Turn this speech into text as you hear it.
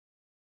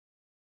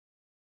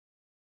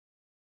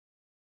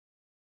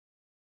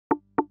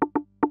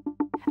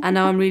and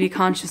now I'm really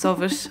conscious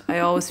of it. I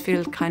always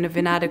feel kind of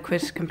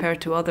inadequate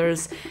compared to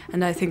others,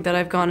 and I think that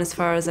I've gone as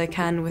far as I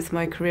can with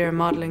my career in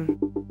modelling.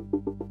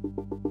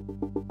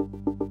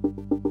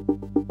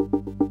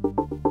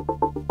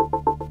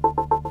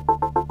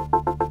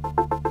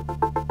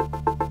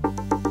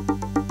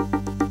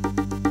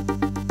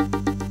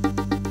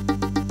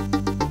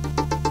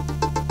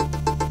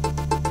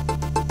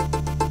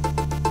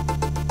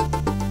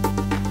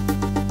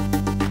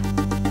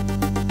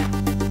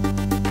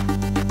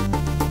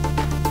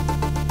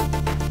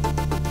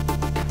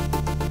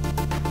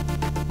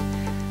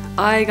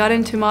 I got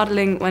into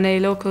modelling when a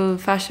local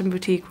fashion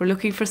boutique were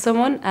looking for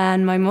someone,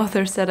 and my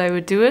mother said I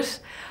would do it.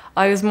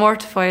 I was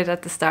mortified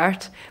at the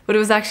start, but it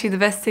was actually the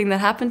best thing that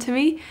happened to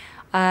me.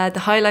 The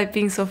highlight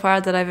being so far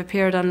that I've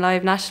appeared on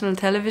live national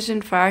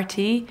television for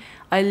RT.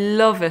 I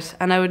love it,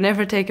 and I would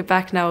never take it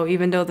back now,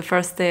 even though the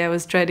first day I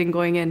was dreading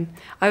going in.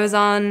 I was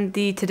on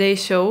the Today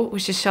Show,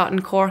 which is shot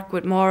in Cork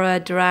with Maura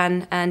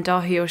Duran and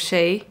Daithí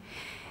O'Shea.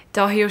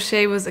 Daithí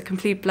O'Shea was a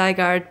complete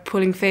blackguard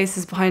pulling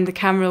faces behind the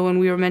camera when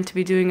we were meant to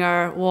be doing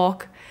our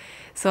walk.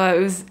 So it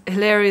was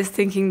hilarious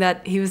thinking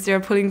that he was there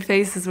pulling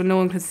faces when no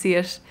one could see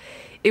it.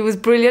 It was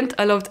brilliant.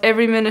 I loved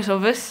every minute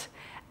of it.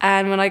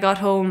 And when I got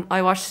home,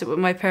 I watched it with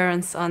my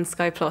parents on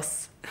Sky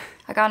Plus.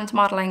 I got into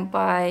modelling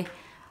by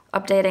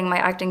updating my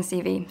acting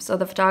CV. So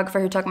the photographer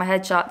who took my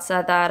headshot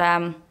said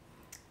that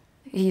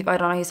he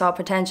saw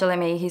potential in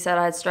me. He said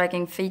I had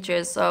striking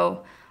features.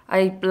 So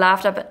I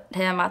laughed up at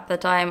him at the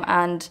time,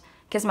 and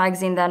Kiss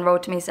Magazine then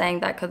wrote to me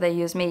saying that could they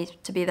use me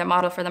to be their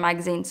model for the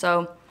magazine.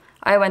 So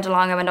I went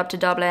along, I went up to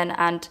Dublin,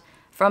 and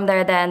from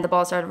there then the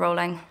ball started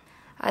rolling.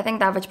 I think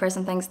the average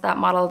person thinks that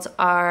models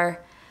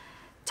are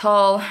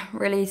tall,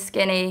 really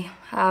skinny,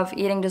 have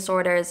eating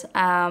disorders,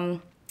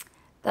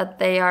 that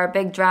they are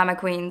big drama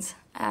queens,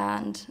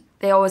 and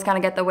they always kind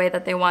of get the way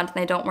that they want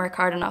and they don't work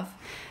hard enough.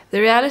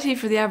 The reality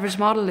for the average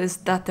model is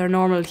that they're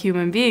normal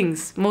human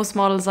beings. Most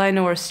models I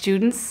know are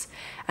students,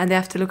 and they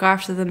have to look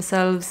after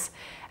themselves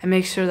and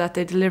make sure that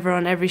they deliver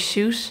on every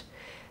shoot.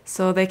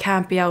 So they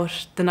can't be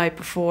out the night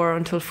before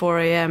until 4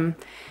 AM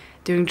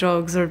doing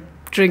drugs or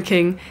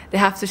drinking. They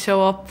have to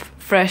show up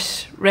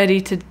fresh, ready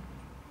to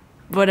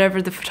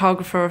whatever the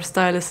photographer or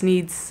stylist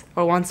needs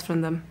or wants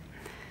from them.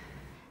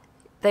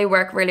 They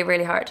work really,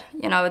 really hard.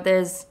 You know,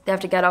 they have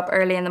to get up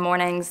early in the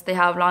mornings. They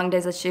have long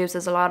days at shoots.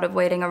 There's a lot of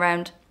waiting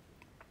around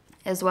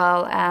as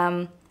well.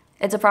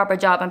 It's a proper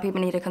job, and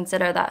people need to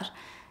consider that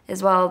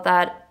as well,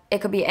 that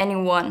it could be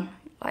anyone,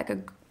 like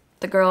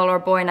the girl or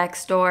boy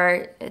next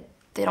door.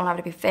 They don't have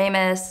to be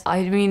famous.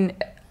 I mean,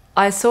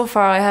 so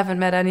far I haven't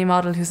met any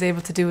model who's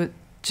able to do it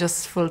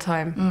just full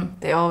time.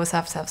 They always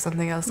have to have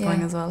something else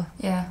going as well.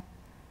 Yeah.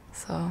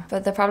 So.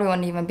 But there probably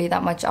wouldn't even be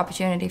that much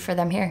opportunity for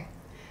them here.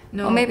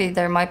 No. Well, maybe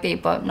there might be,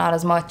 but not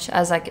as much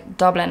as like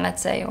Dublin,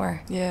 let's say,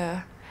 or.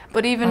 Yeah,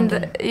 but even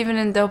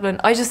in Dublin,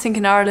 I just think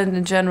in Ireland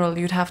in general,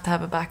 you'd have to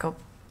have a backup.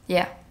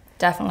 Yeah,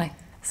 definitely.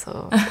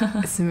 So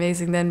it's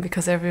amazing then,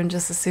 because everyone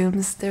just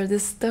assumes they're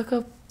this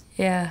stuck-up.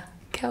 Yeah.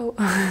 Cow.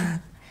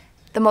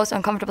 The most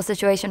uncomfortable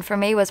situation for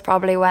me was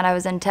probably when I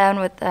was in town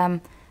with a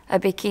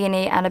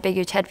bikini and a big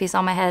huge headpiece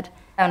on my head,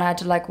 and I had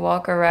to like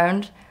walk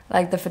around.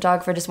 Like the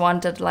photographer just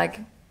wanted like,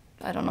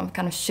 I don't know,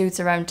 kind of shoots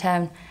around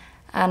town,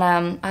 and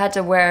I had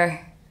to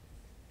wear,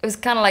 it was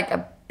kind of like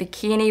a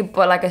bikini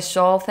but like a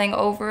shawl thing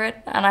over it,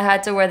 and I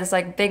had to wear this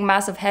like big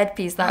massive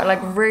headpiece that like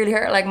really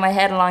hurt like my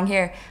head along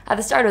here. At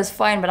the start it was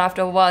fine, but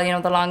after a while, you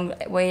know, the long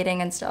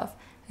waiting and stuff,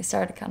 it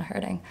started kind of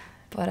hurting.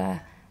 But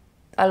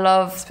I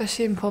love,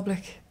 especially in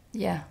public.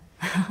 Yeah.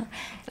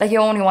 Like you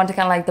only want to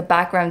kind of like the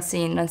background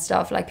scene and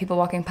stuff, like people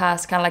walking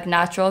past, kind of like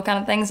natural kind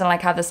of things, and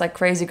like have this like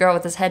crazy girl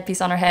with this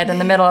headpiece on her head in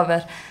the middle of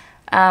it,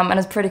 and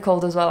it's pretty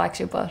cold as well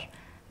actually. But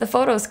the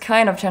photos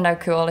kind of turned out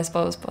cool, I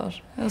suppose. But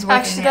it was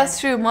actually that's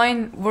true.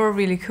 Mine were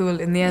really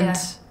cool in the end.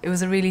 Yeah. It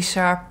was a really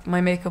sharp,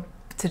 my makeup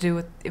to do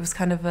with, it was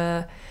kind of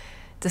a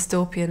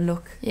dystopian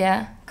look.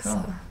 Yeah, cool.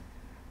 So.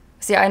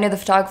 See, I knew the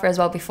photographer as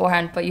well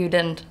beforehand, but you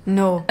didn't.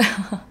 No.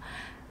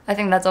 I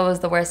think that's always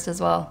the worst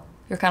as well.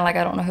 You're kind of like,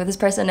 I don't know who this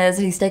person is,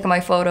 he's taking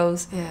my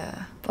photos.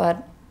 Yeah.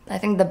 But I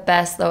think the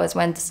best though is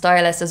when the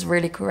stylist is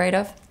really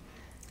creative.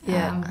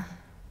 Yeah.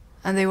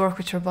 And they work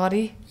with your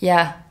body.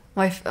 Yeah.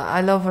 I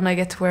love when I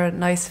get to wear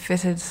nice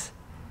fitted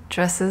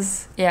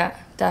dresses. Yeah,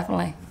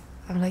 definitely.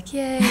 I'm like,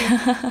 yay.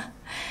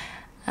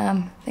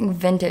 I think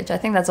vintage. I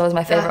think that's always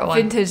my favourite one.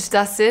 Vintage,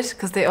 that's it,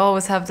 because they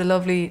always have the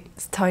lovely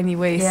tiny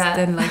waist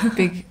and like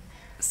big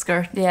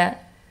skirt. Yeah.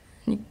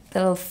 The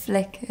little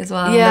flick as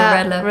well.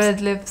 Yeah, the red lips.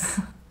 Red lips.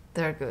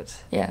 They're good.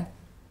 Yeah.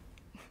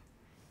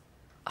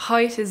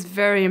 Height is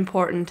very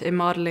important in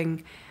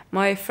modelling.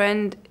 My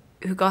friend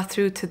who got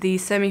through to the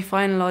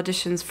semi-final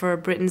auditions for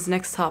Britain's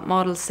Next Top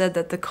Model said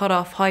that the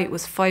cut-off height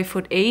was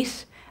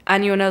 5'8".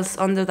 Anyone else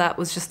under that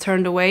was just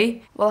turned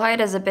away. Well,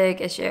 height is a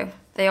big issue.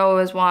 They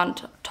always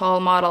want tall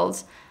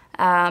models,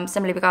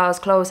 simply because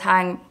clothes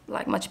hang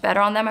like much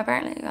better on them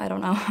apparently. I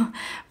don't know.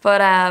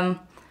 But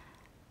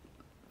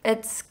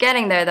it's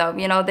getting there though.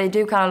 You know, they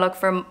do kind of look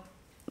for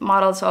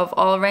models of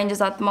all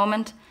ranges at the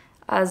moment.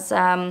 as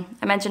I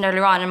mentioned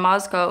earlier on in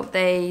Moscow,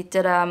 they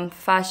did a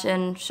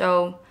fashion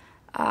show,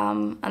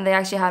 and they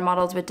actually had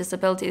models with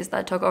disabilities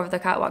that took over the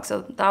catwalk.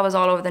 So that was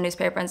all over the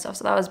newspaper and stuff.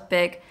 So that was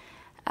big.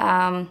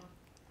 When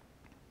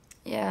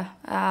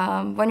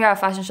you're at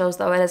fashion shows,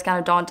 though, it is kind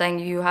of daunting.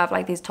 You have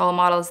like these tall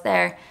models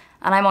there,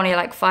 and I'm only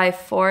like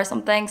 5'4" or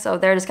something, so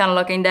they're just kind of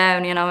looking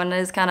down, you know, and it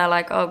is kind of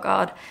like, oh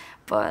God.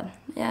 But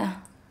yeah.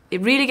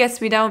 It really gets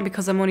me down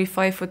because I'm only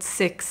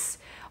 5'6".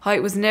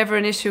 Height was never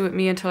an issue with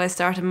me until I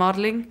started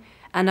modelling,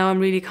 and now I'm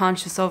really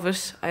conscious of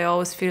it. I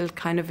always feel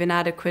kind of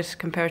inadequate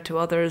compared to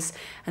others,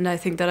 and I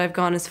think that I've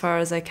gone as far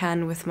as I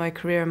can with my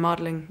career in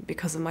modelling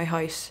because of my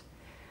height.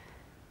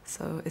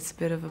 So it's a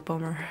bit of a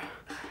bummer.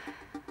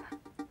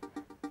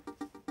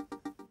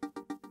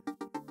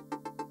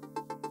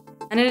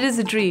 And it is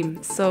a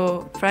dream,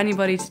 so for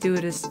anybody to do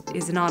it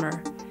is an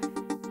honour.